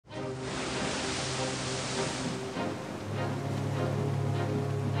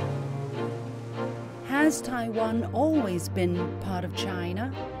Has Taiwan always been part of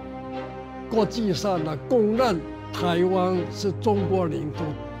China? 国际上呢，公认台湾是中国领土。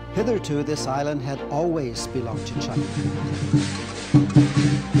 Hitherto, this island had always belonged to China.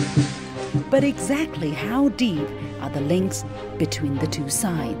 But exactly how deep are the links between the two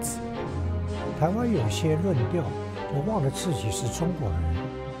sides? 台湾有些论调，我忘了自己是中国人。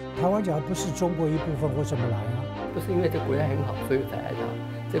台湾假如不是中国一部分，我怎么来啊？不是因为这国家很好，所以我才来它。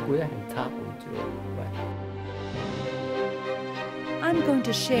这国家很差，我们就来。 I'm going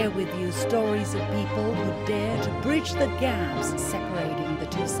to share with you stories of people who dare to bridge the gaps separating the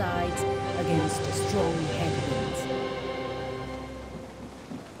two sides against strong headwinds.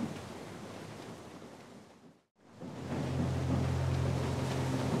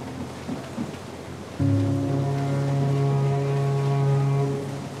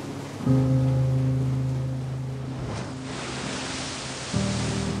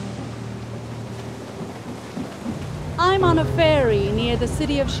 I'm on a ferry near the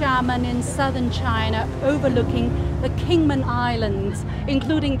city of Xiamen in southern China, overlooking the Kingman Islands,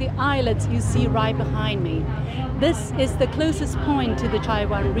 including the islets you see right behind me. This is the closest point to the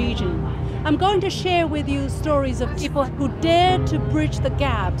Taiwan region. I'm going to share with you stories of people who dared to bridge the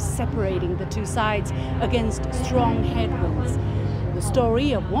gaps separating the two sides against strong headwinds. The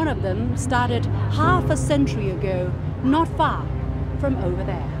story of one of them started half a century ago, not far from over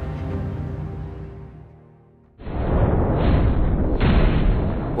there.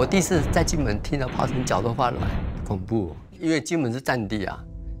 我第一次在金门听到炮声，脚都发软，恐怖。因为金门是战地啊，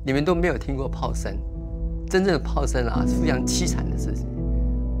你们都没有听过炮声，真正的炮声啊是非常凄惨的事情。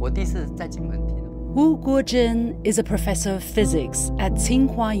我第一次在金门听到。Wu Guozhen is a professor of physics at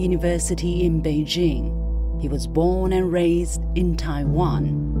Tsinghua University in Beijing. He was born and raised in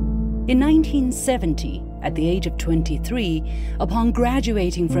Taiwan. In 1970, at the age of 23, upon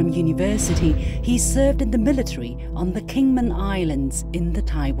graduating from university, he served in the military on the Kingman Islands in the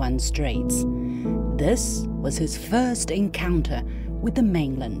Taiwan Straits. This was his first encounter with the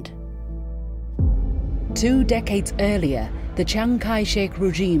mainland. 2 decades earlier, the Chiang Kai-shek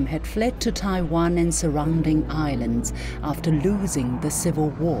regime had fled to Taiwan and surrounding islands after losing the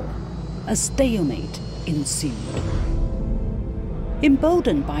civil war. A stalemate ensued.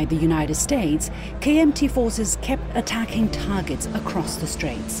 Emboldened by the United States, KMT forces kept attacking targets across the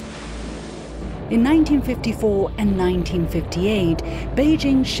straits. In 1954 and 1958,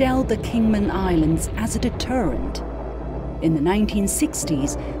 Beijing shelled the Kingman Islands as a deterrent. In the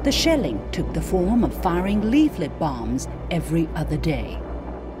 1960s, the shelling took the form of firing leaflet bombs every other day.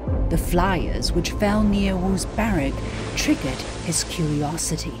 The flyers which fell near Wu's barrack triggered his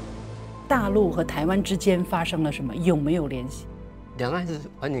curiosity. 大陆和台湾之间发生了什么？有没有联系？两岸是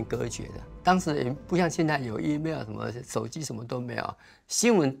完全隔绝的，当时也不像现在有 email 什么手机什么都没有，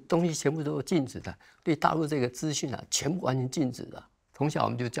新闻东西全部都是禁止的，对大陆这个资讯啊，全部完全禁止的。从小我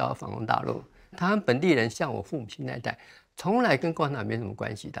们就教他反攻大陆。台湾本地人像我父母亲那一代，从来跟共产党没什么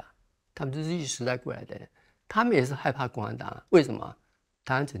关系的，他们是日据时代过来的人，他们也是害怕共产党。为什么？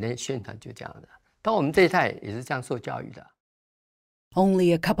台湾整天宣传就这样的，到我们这一代也是这样受教育的。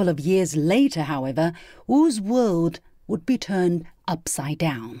Only a couple of years later, however, Wu's world would be turned upside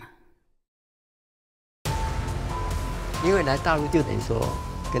down. 因为来大陆就等于说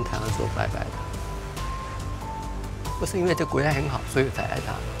跟台湾说拜拜的，不是因为这国家很好，所以才来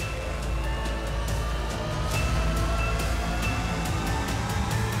它。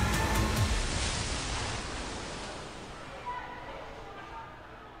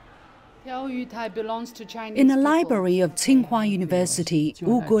In a library of Tsinghua University,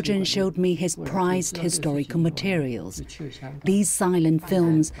 Wu Guozhen showed me his prized historical materials. These silent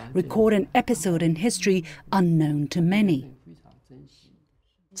films record an episode in history unknown to many.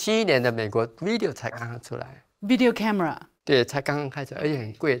 71年的美国 video 才刚刚出来 Video camera. 对，才刚刚开始，而且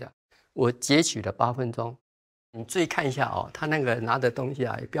很贵的。我截取了8分钟，你注意看一下哦，他那个拿的东西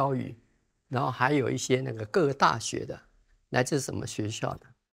啊，有标语，然后还有一些那个各个大学的，来自什么学校的。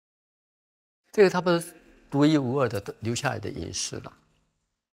这个差不多独一无二的留下来的影视了。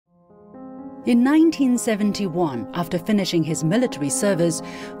In 1971, after finishing his military service,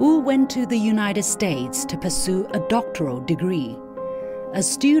 Wu went to the United States to pursue a doctoral degree. A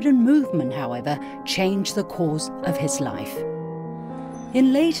student movement, however, changed the course of his life.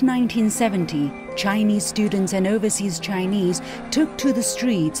 In late 1970, Chinese students and overseas Chinese took to the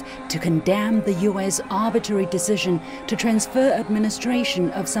streets to condemn the U.S. arbitrary decision to transfer administration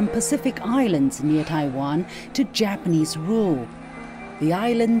of some Pacific islands near Taiwan to Japanese rule. The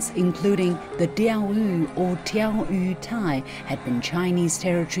islands, including the Diaoyu or Tiaoyu Tai, had been Chinese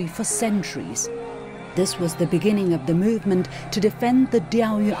territory for centuries. This was the beginning of the movement to defend the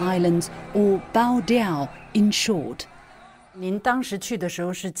Diaoyu Islands, or Bao Diao in short. 您当时去的时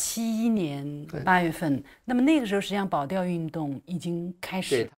候是71年8月份，那么那个时候实际上保钓运动已经开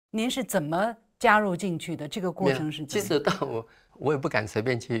始。您是怎么加入进去的？这个过程是怎么？其实到我也不敢随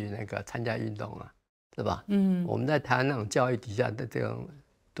便去那个参加运动啊，是吧？我们在台湾那种教育底下的这种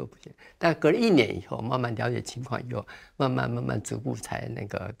都不行。但隔了1年以后，慢慢了解情况以后，慢慢逐步才那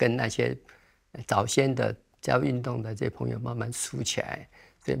个跟那些早先的加入运动的这些朋友慢慢熟起来，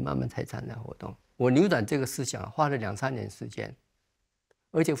所以慢慢才参加活动。我扭转这个思想花了2、3年时间，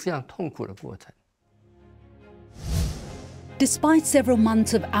而且非常痛苦的过程。Despite several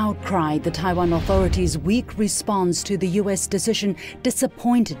months of outcry, the Taiwan authorities' weak response to the US decision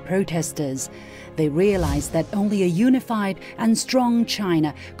disappointed protesters. They realized that only a unified and strong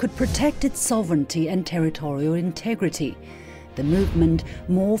China could protect its sovereignty and territorial integrity. The movement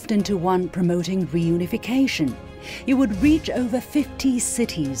morphed into one promoting reunification. It would reach over 50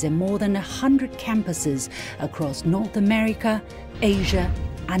 cities and more than 100 campuses across North America, Asia,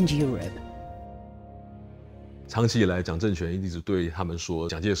 and Europe. 长期以来，蒋政权一直对他们说，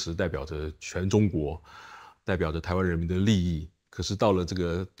蒋介石代表着全中国，代表着台湾人民的利益。可是到了这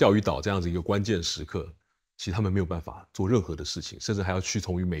个钓鱼岛这样子一个关键时刻，其实他们没有办法做任何的事情，甚至还要屈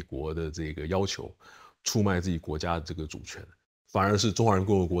从于美国的这个要求，出卖自己国家的这个主权，反而是中华人民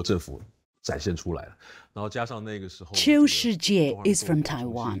共和国政府展现出来了。然后加上那个时候，Qiu Shijie is from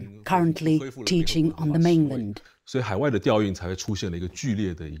Taiwan, currently teaching on the mainland. 所以海外的调运才会出现了一个剧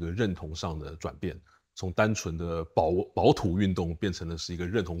烈的一个认同上的转变。从单纯的保土运动变成了是一个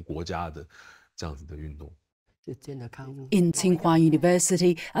认同国家的这样子的运动。In Tsinghua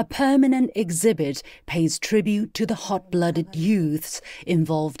University, a permanent exhibit pays tribute to the hot-blooded youths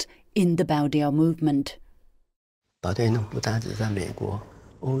involved in the Bao Diao movement. 保钓运动不单只在美国、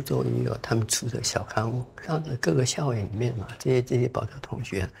欧洲也有他们出的小刊物，像各个校园里面嘛，这些保钓同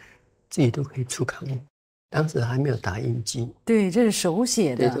学自己都可以出刊物。当时还没有打印机，对，这是手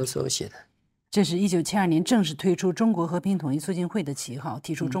写的，对，都手写的。这是1972年正式推出中国和平统一促进会的旗号，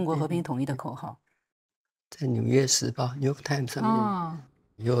提出中国和平统一的口号。在《纽约时报》（New York Times） 上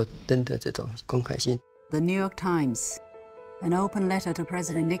面有登的这种公开信。The New York Times, an open letter to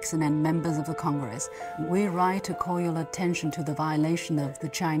President Nixon and members of the Congress. We write to call your attention to the violation of the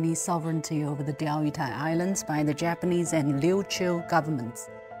Chinese sovereignty over the Diaoyu Islands by the Japanese and Liu Xin governments.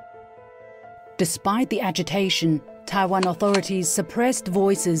 Despite the agitation, Taiwan authorities suppressed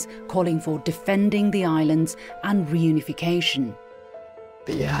voices calling for defending the islands and reunification.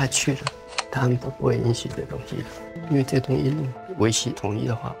 被压下去了，他们不会允许这东西的，因为这东西维系统一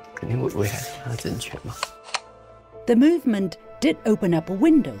的话，肯定会危害到他的政权嘛。The movement did open up a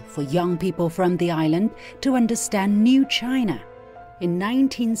window for young people from the island to understand new China. In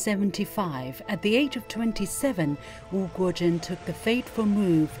 1975, at the age of 27, Wu Guozhen took the fateful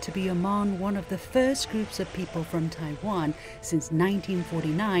move to be among one of the first groups of people from Taiwan since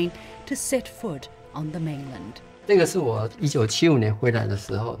 1949 to set foot on the mainland. 这个是我1975年回来的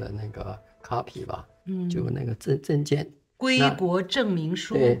时候的那个 copy 吧，就那个证件，归国证明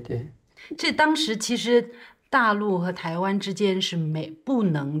书。对，这当时其实大陆和台湾之间是不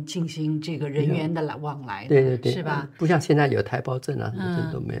能进行这个人员的往来的，对，是吧？不像现在有台胞证啊，什么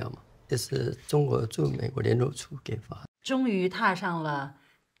都没有嘛。这是中国驻美国联络处给发的。终于踏上了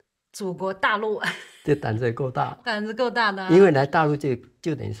祖国大陆，这胆子也够大，胆子够大的。因为来大陆就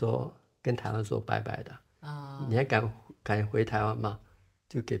等于说跟台湾说拜拜的啊！你还敢回台湾吗？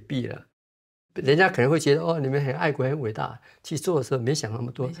就给毙了。人家可能会觉得你们很爱国很伟大，去做的时候没想那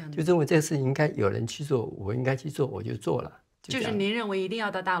么多，就认为这个事情应该有人去做，我应该去做，我就做了。就是您认为一定要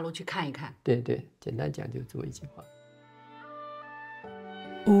到大陆去看一看。对，简单讲就这么一句话。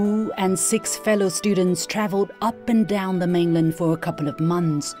Wu and 6 fellow students traveled up and down the mainland for a couple of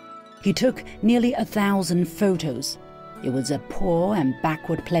months. He took nearly 1,000 photos. It was a poor and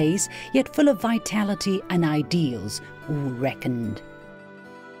backward place, yet full of vitality and ideals, Wu reckoned.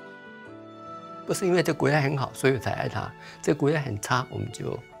 不是因为这国家很好，所以才爱它；这国家很差，我们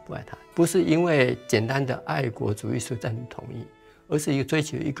就不爱它。不是因为简单的爱国主义所赞成统一，而是一个追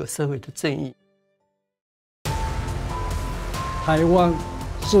求一个社会的正义。台湾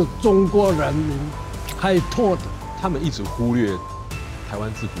是中国人民开拓的，他们一直忽略台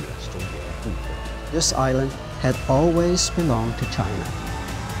湾自古以来是中国的部分。This island had always belonged to China.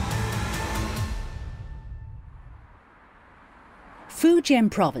 Fujian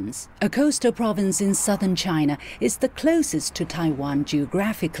Province, a coastal province in southern China, is the closest to Taiwan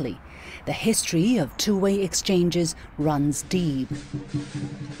geographically. The history of two-way exchanges runs deep.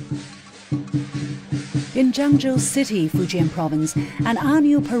 In Zhangzhou City, Fujian Province, an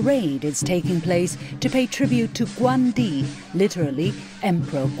annual parade is taking place to pay tribute to Guandi, literally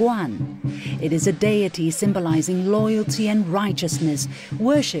Emperor Guan. It is a deity symbolizing loyalty and righteousness,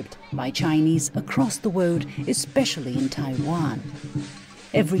 worshipped by Chinese across the world, especially in Taiwan.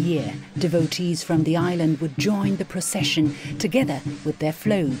 Every year, devotees from the island would join the procession together with their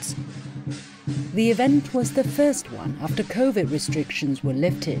floats. The event was the first one after COVID restrictions were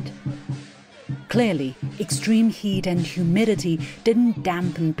lifted. Clearly, extreme heat and humidity didn't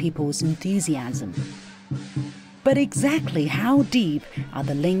dampen people's enthusiasm. But exactly how deep are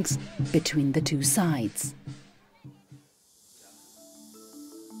the links between the two sides?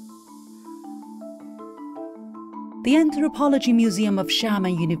 The Anthropology Museum of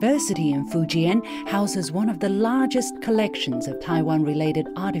Xiamen University in Fujian houses one of the largest collections of Taiwan-related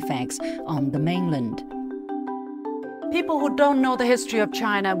artifacts on the mainland. People who don't know the history of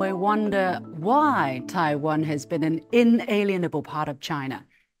China may wonder why Taiwan has been an inalienable part of China.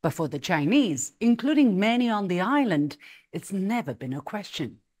 But for the Chinese, including many on the island, it's never been a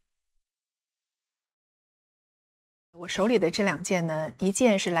question. 我手里的这2件呢，一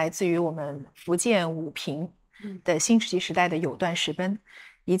件是来自于我们福建武平的新石器时代的有段石碑，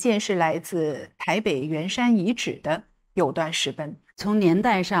一件是来自台北圆山遗址的有段石碑。从年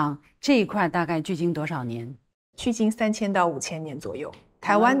代上，这一块大概距今多少年？距今3000到5000年左右。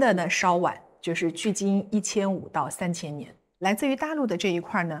台湾的呢稍晚，就是距今1500到3000年。来自于大陆的这一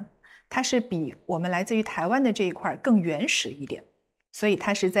块呢，它是比我们来自于台湾的这一块更原始一点，所以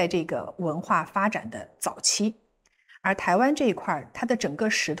它是在这个文化发展的早期。而台湾这一块，它的整个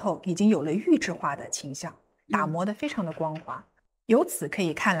石头已经有了玉质化的倾向，打磨得非常的光滑。由此可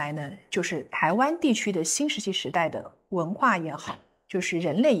以看来呢，就是台湾地区的新石器时代的文化也好，就是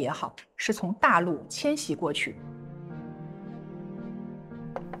人类也好，是从大陆迁徙过去。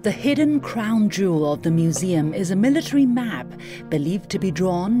The hidden crown jewel of the museum is a military map believed to be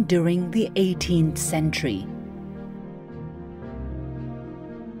drawn during the 18th century.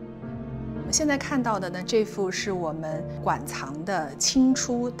 现在看到的呢，这幅是我们馆藏的清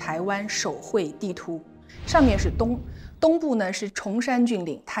初台湾手绘地图，上面是东部呢是崇山峻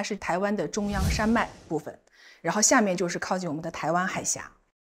岭，它是台湾的中央山脉部分，然后下面就是靠近我们的台湾海峡。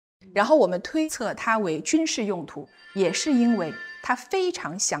然后我们推测它为军事用途，也是因为它非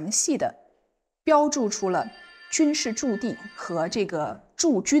常详细的标注出了军事驻地和这个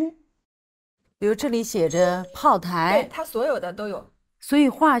驻军。比如这里写着炮台，对，它所有的都有。所以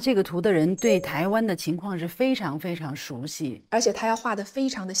画这个图的人对台湾的情况是非常非常熟悉，而且他要画得非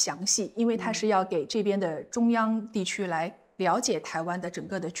常的详细，因为他是要给这边的中央地区来了解台湾的整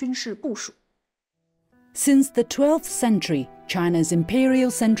个的军事部署。Since the 12th century, China's imperial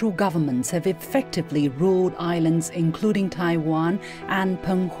central governments have effectively ruled islands including Taiwan and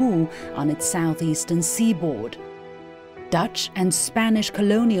Penghu on its southeastern seaboard. Dutch and Spanish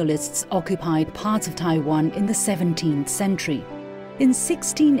colonialists occupied parts of Taiwan in the 17th century. In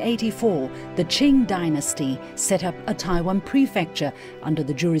 1684, the Qing dynasty set up a Taiwan prefecture under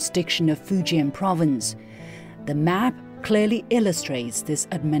the jurisdiction of Fujian Province. The map clearly illustrates this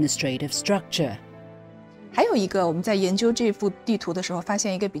administrative structure. 还有一个，我们在研究这幅地图的时候，发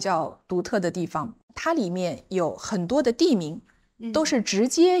现一个比较独特的地方，它里面有很多的地名，都是直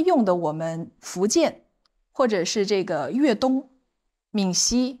接用的我们福建或者是这个粤东、闽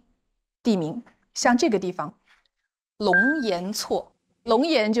西地名，像这个地方。龙岩厝，龙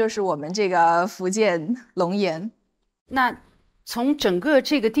岩就是我们这个福建龙岩。那从整个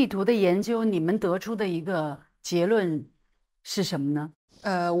这个地图的研究，你们得出的一个结论是什么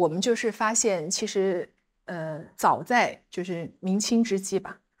呢？我们就是发现，其实早在就是明清之际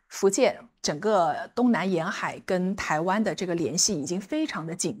吧，福建整个东南沿海跟台湾的这个联系已经非常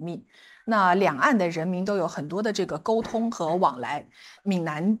的紧密。那两岸的人民都有很多的这个沟通和往来。闽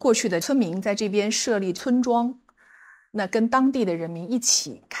南过去的村民在这边设立村庄。那跟当地的人民一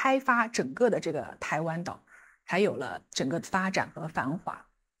起开发整个的这个台湾岛，才有了整个发展和繁华。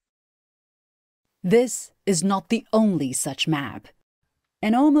This is not the only such map.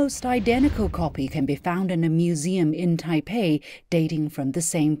 An almost identical copy can be found in a museum in Taipei dating from the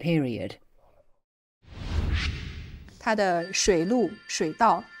same period. 它的水路、水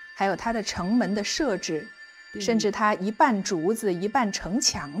道，还有它的城门的设置，甚至它一半竹子一半城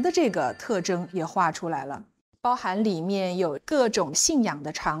墙的这个特征也画出来了。包含里面有各种信仰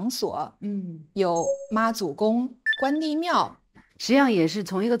的场所，有妈祖宫、关帝庙，实际上也是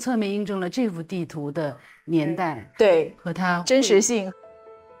从一个侧面印证了这幅地图的年代，对，和它真实性。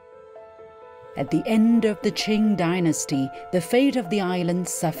At the end of the Qing dynasty, the fate of the island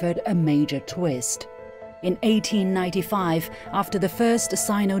suffered a major twist. In 1895, after the First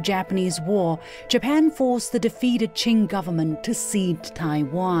Sino-Japanese War, Japan forced the defeated Qing government to cede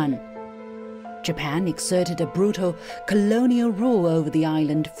Taiwan. Japan exerted a brutal colonial rule over the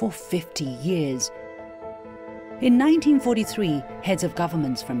island for 50 years. In 1943, heads of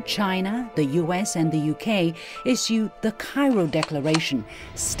governments from China, the US and the UK issued the Cairo Declaration,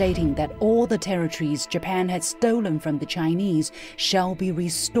 stating that all the territories Japan had stolen from the Chinese shall be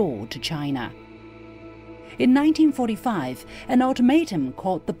restored to China. In 1945, an ultimatum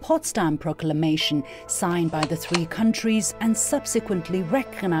called the Potsdam Proclamation, signed by the three countries and subsequently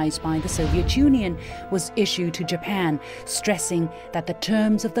recognized by the Soviet Union, was issued to Japan, stressing that the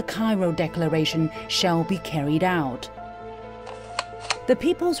terms of the Cairo Declaration shall be carried out. The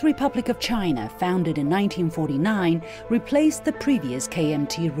People's Republic of China, founded in 1949, replaced the previous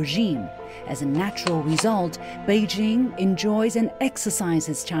KMT regime. As a natural result, Beijing enjoys and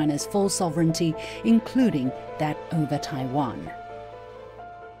exercises China's full sovereignty, including that over Taiwan.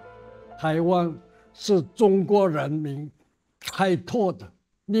 台湾是中国人民开拓的，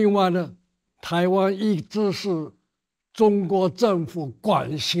另外呢，台湾一直是中国政府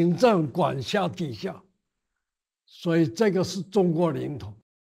管行政管辖底下。 所以这个是中国领土。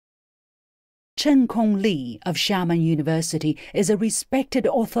 Chen Kong Li of Xiamen University is a respected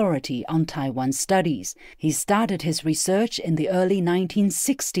authority on Taiwan studies. He started his research in the early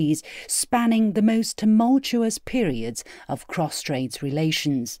 1960s, spanning the most tumultuous periods of cross-Straits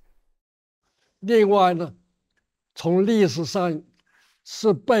relations. 另外呢，从历史上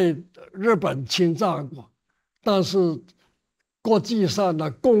是被日本侵占过，但是国际上呢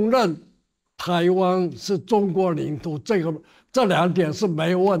公认。 台湾是中国领土，这两点是没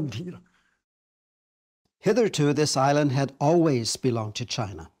有问题的。 Hitherto, this island had always belonged to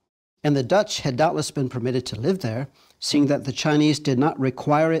China, and the Dutch had doubtless been permitted to live there, seeing that the Chinese did not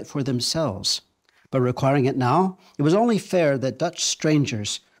require it for themselves. But requiring it now, it was only fair that Dutch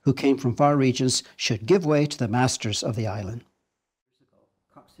strangers who came from far regions should give way to the masters of the island.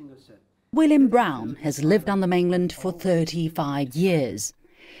 William Brown has lived on the mainland for 35 years.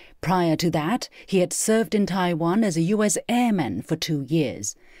 Prior to that, he had served in Taiwan as a US airman for 2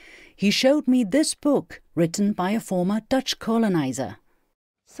 years. He showed me this book written by a former Dutch colonizer.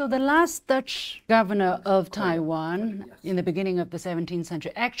 So the last Dutch governor of Taiwan in the beginning of the 17th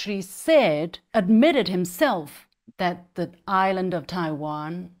century actually admitted himself that the island of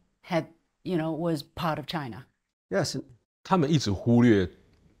Taiwan was part of China. Yes. 他们一直忽略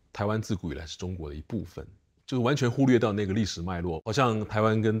台湾自古以来是中国的一部分。 就是完全忽略到那个历史脉络，好像台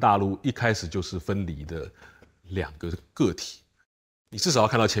湾跟大陆一开始就是分离的两个个体。你至少要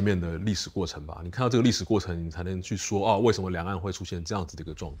看到前面的历史过程吧？你看到这个历史过程，你才能去说为什么两岸会出现这样子的一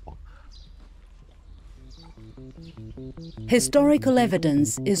个状况。 Historical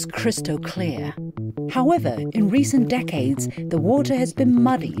evidence is crystal clear. However, in recent decades, the water has been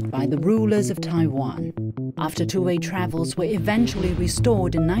muddied by the rulers of Taiwan. After two-way travels were eventually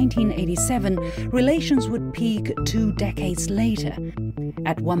restored in 1987, relations would peak 2 decades later.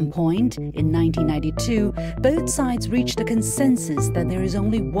 At one point, in 1992, both sides reached a consensus that there is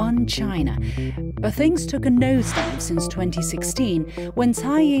only one China. But things took a nosedive since 2016, when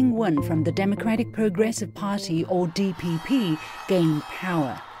Tsai Ing-wen from the Democratic Progressive Party, or DPP, gained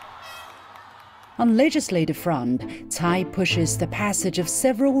power. On legislative front, Tsai pushes the passage of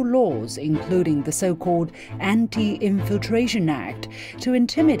several laws, including the so-called Anti-Infiltration Act, to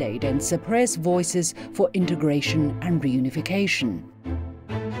intimidate and suppress voices for integration and reunification.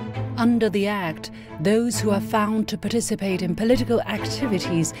 Under the Act, those who are found to participate in political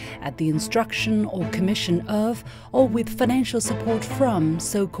activities at the instruction or commission of, or with financial support from,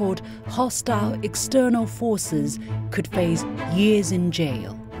 so-called hostile external forces could face years in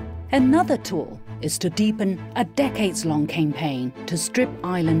jail. Another tool is to deepen a decades-long campaign to strip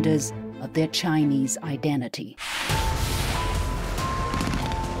islanders of their Chinese identity.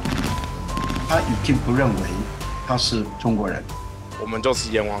 他已经不认为他是中国人。我们就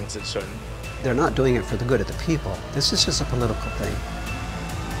是炎黄子孙。They're not doing it for the good of the people. This is just a political thing.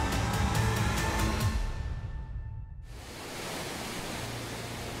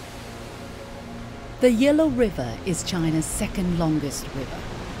 The Yellow River is China's second longest river.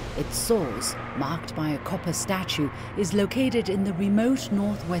 Its source, marked by a copper statue, is located in the remote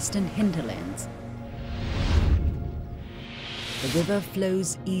northwestern hinterlands. The river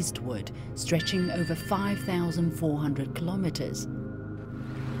flows eastward, stretching over 5,400 kilometers.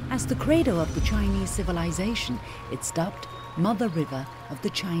 As the cradle of the Chinese civilization, it's dubbed Mother River of the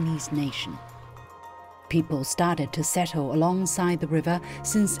Chinese nation. People started to settle alongside the river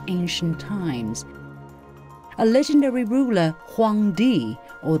since ancient times. a legendary ruler, Huangdi,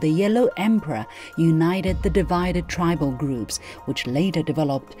 or the Yellow Emperor, united the divided tribal groups, which later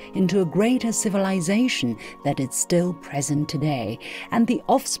developed into a greater civilization that is still present today, and the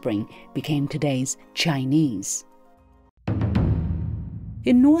offspring became today's Chinese.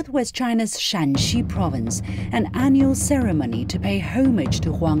 In northwest China's Shanxi province, an annual ceremony to pay homage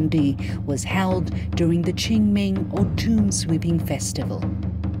to Huangdi was held during the Qingming or Tomb Sweeping Festival.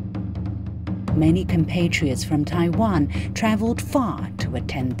 Many compatriots from Taiwan traveled far to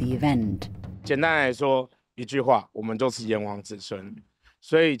attend the event. 简单来说，一句话，我们都是炎黄子孙。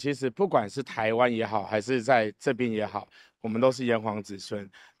所以其实不管是台湾也好，还是在这边也好，我们都是炎黄子孙。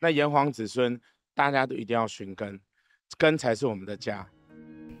那炎黄子孙，大家都一定要寻根，根才是我们的家。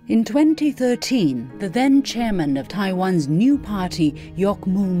 In 2013, the then chairman of Taiwan's new party, Yok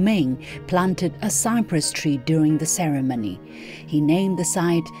Moo-ming, planted a cypress tree during the ceremony. He named the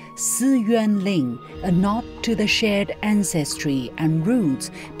site Si Yuan Ling, a nod to the shared ancestry and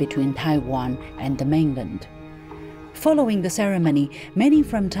roots between Taiwan and the mainland. Following the ceremony, many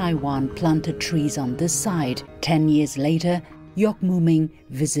from Taiwan planted trees on this site. 10 years later, Yok Moo-ming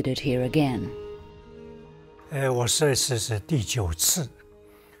visited here again. 我这次是第9次。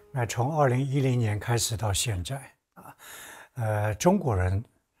 那从2010年开始到现在中国人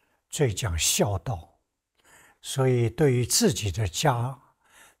最讲孝道，所以对于自己的家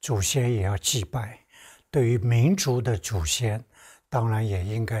祖先也要祭拜，对于民族的祖先当然也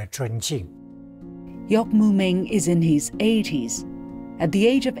应该尊敬。Yok Moo-ming is in his 80s. At the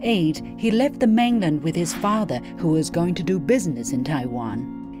age of 8, he left the mainland with his father, who was going to do business in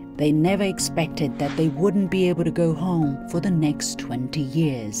Taiwan. They never expected that they wouldn't be able to go home for the next 20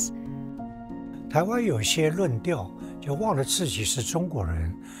 years. 台湾有些论调就忘了自己是中国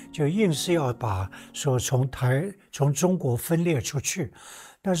人，就硬是要把说从中国分裂出去。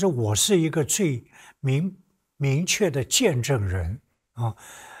但是我是一个最明确的见证人啊！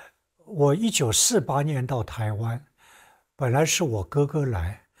我1948年到台湾，本来是我哥哥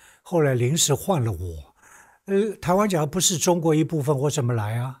来，后来临时换了我。台湾假如不是中国一部分，我怎么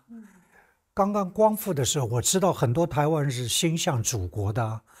来啊？刚刚光复的时候，我知道很多台湾人是心向祖国的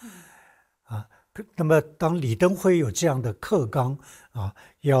啊。那么当李登辉有这样的课纲啊，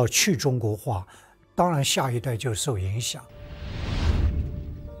要去中国化，当然下一代就受影响。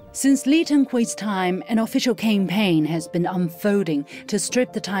 Since Li Tenghui's time, an official campaign has been unfolding to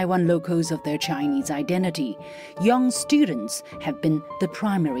strip the Taiwan locals of their Chinese identity. Young students have been the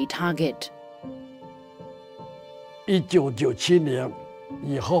primary target. 1997年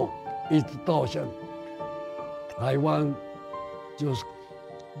以后，一直到现在，台湾就是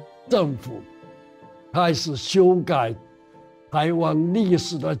政府开始修改台湾历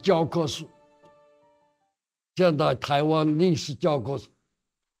史的教科书。现在台湾历史教科书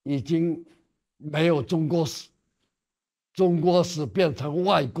已经没有中国史，中国史变成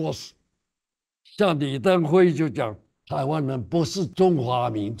外国史。像李登辉就讲，台湾人不是中华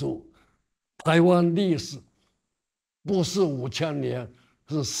民族，台湾历史不是5000年，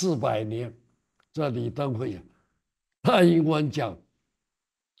是400年。这李登辉，蔡英文讲，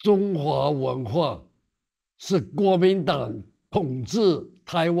中华文化是国民党统治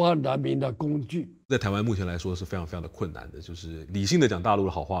台湾人民的工具。在台湾目前来说是非常非常的困难的，就是理性的讲大陆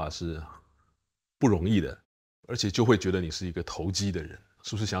的好话是不容易的，而且就会觉得你是一个投机的人，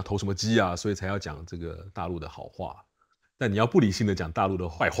是不是想要投什么机啊？所以才要讲这个大陆的好话。但你要不理性的讲大陆的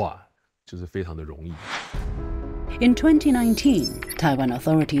坏话，就是非常的容易。In 2019, Taiwan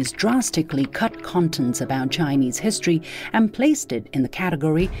authorities drastically cut contents about Chinese history and placed it in the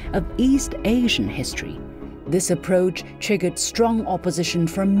category of East Asian history. This approach triggered strong opposition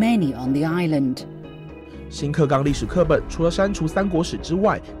from many on the island. 新课纲历史课本除了删除三国史之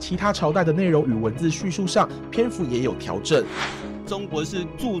外，其他朝代的内容与文字叙述上篇幅也有调整。中国是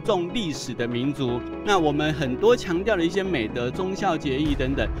注重历史的民族，那我们很多强调的一些美德、忠孝节义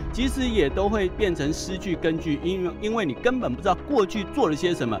等等，其实也都会变成失去根据，因为你根本不知道过去做了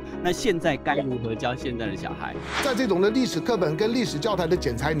些什么，那现在该如何教现在的小孩？在这种的历史课本跟历史教材的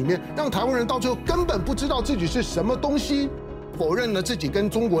剪裁里面，让台湾人到最后根本不知道自己是什么东西。 否认了自己跟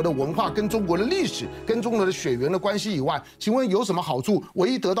中国的文化、跟中国的历史、跟中国的血缘的关系以外，请问有什么好处？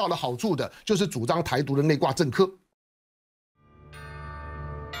唯一得到的好处的就是主张台独的内挂政客。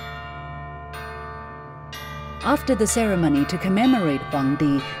After the ceremony to commemorate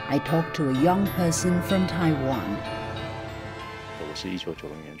Huangdi, I talked to a young person from Taiwan. 我是1990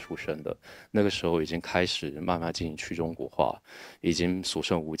年出生的，那个时候已经开始慢慢进行去中国化，已经所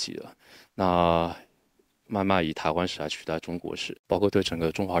剩无几了。那 慢慢以台湾史来取代中国史，包括对整个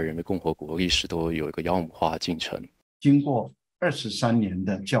中华人民共和国历史都有一个妖魔化进程。经过23年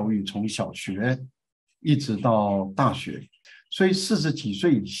的教育，从小学一直到大学，所以40几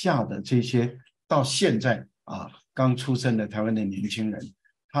岁以下的这些到现在刚出生的台湾的年轻人，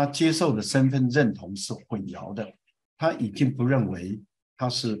他接受的身份认同是混淆的，他已经不认为他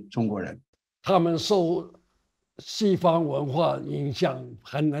是中国人。他们受西方文化影响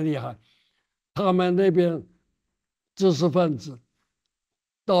很厉害，他们那边知识分子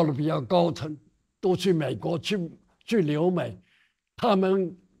到了比较高层，都去美国去留美，他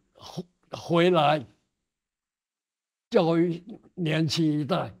们回来教育年轻一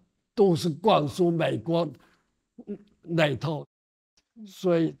代都是灌输美国那套，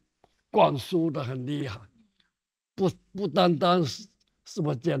所以灌输的很厉害，不单单是什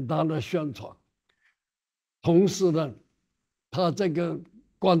么简单的宣传，同时呢，他这个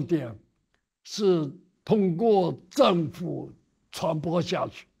观点是通过政府传播下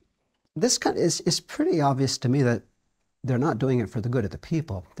去。This is pretty obvious to me that they're not doing it for the good of the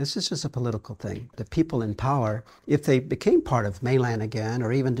people. This is just a political thing. The people in power, if they became part of mainland again,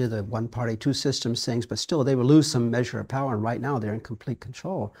 or even did the one party, two systems things, but still they would lose some measure of power. And right now they're in complete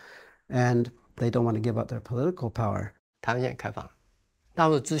control. And they don't want to give up their political power. 台湾现在开放，大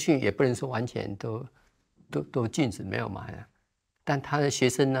陆资讯也不能说完全都禁止没有嘛，但他的学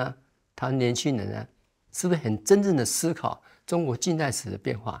生呢，他的年轻人呢，是不是很真正的思考中国近代史的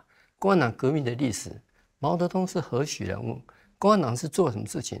变化？共产党革命的历史，毛泽东是何许人物？共产党是做什么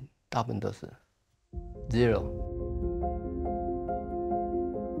事情？大部分都是 zero。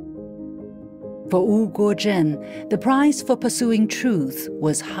 For Wu Guozhen, the price for pursuing truth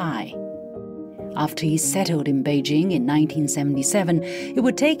was high. After he settled in Beijing in 1977, it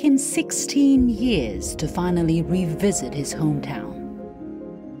would take him 16 years to finally revisit his hometown.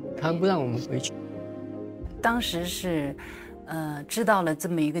 他不让我们回去。当时是，知道了这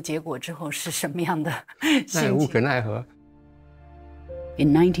么一个结果之后是什么样的心情？那也无可奈何。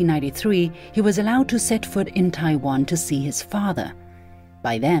In 1993, he was allowed to set foot in Taiwan to see his father.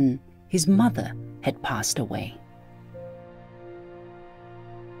 By then, his mother had passed away.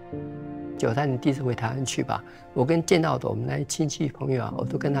 93年第一次回台湾去吧，我跟见到的我们那些亲戚朋友我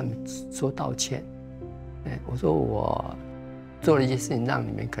都跟他们说道歉。我说我做了一些事情，让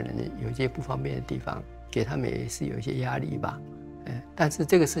你们可能有一些不方便的地方，给他们也是有一些压力吧。但是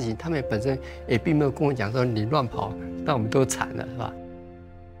这个事情他们本身也并没有跟我讲说你乱跑，那我们都惨了，是吧？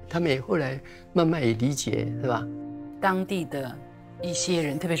他们也后来慢慢也理解，是吧？当地的一些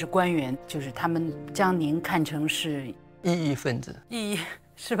人，特别是官员，就是他们将您看成是异议分子，异议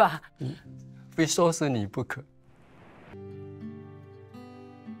是吧？非收拾你不可。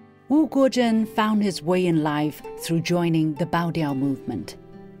Wu Guozhen found his way in life through joining the Baodiao movement,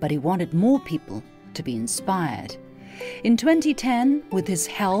 but he wanted more people to be inspired. In 2010, with his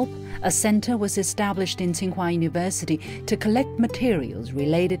help, a center was established in Tsinghua University to collect materials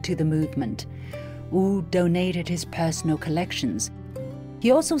related to the movement. Wu donated his personal collections.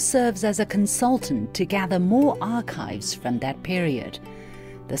 He also serves as a consultant to gather more archives from that period.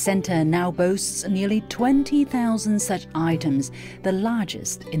 The center now boasts nearly 20,000 such items, the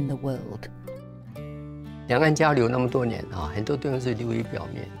largest in the world. 两岸交流那么多年很多东西是流于表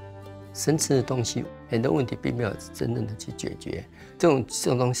面，深层的东西，很多问题并没有真正的去解决。这种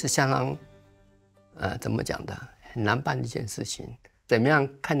东西是相当怎么讲的，很难办的一件事情。怎么样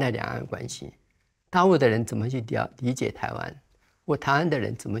看待两岸关系？大陆的人怎么去理解台湾？或台湾的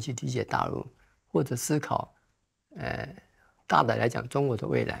人怎么去理解大陆？或者思考，大的来讲中国的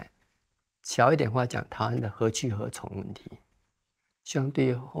未来，小一点话讲台湾的何去何从问题，希望对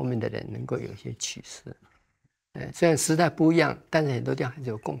于后面的人能够有一些启示。虽然时代不一样，但是很多地方还是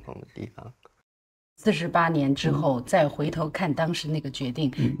有共同的地方。48年之后，再回头看当时那个决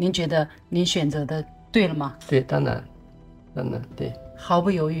定，您觉得您选择的对了吗？对，当然，对，毫不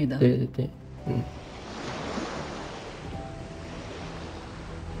犹豫的。对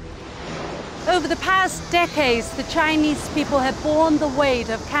，Over the past decades, the Chinese people have borne the weight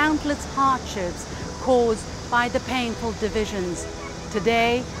of countless hardships caused by the painful divisions.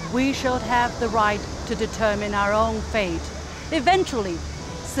 Today, we should have the right to determine our own fate. Eventually,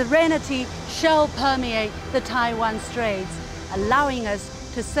 serenity shall permeate the Taiwan Straits, allowing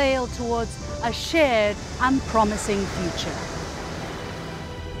us to sail towards a shared and promising future.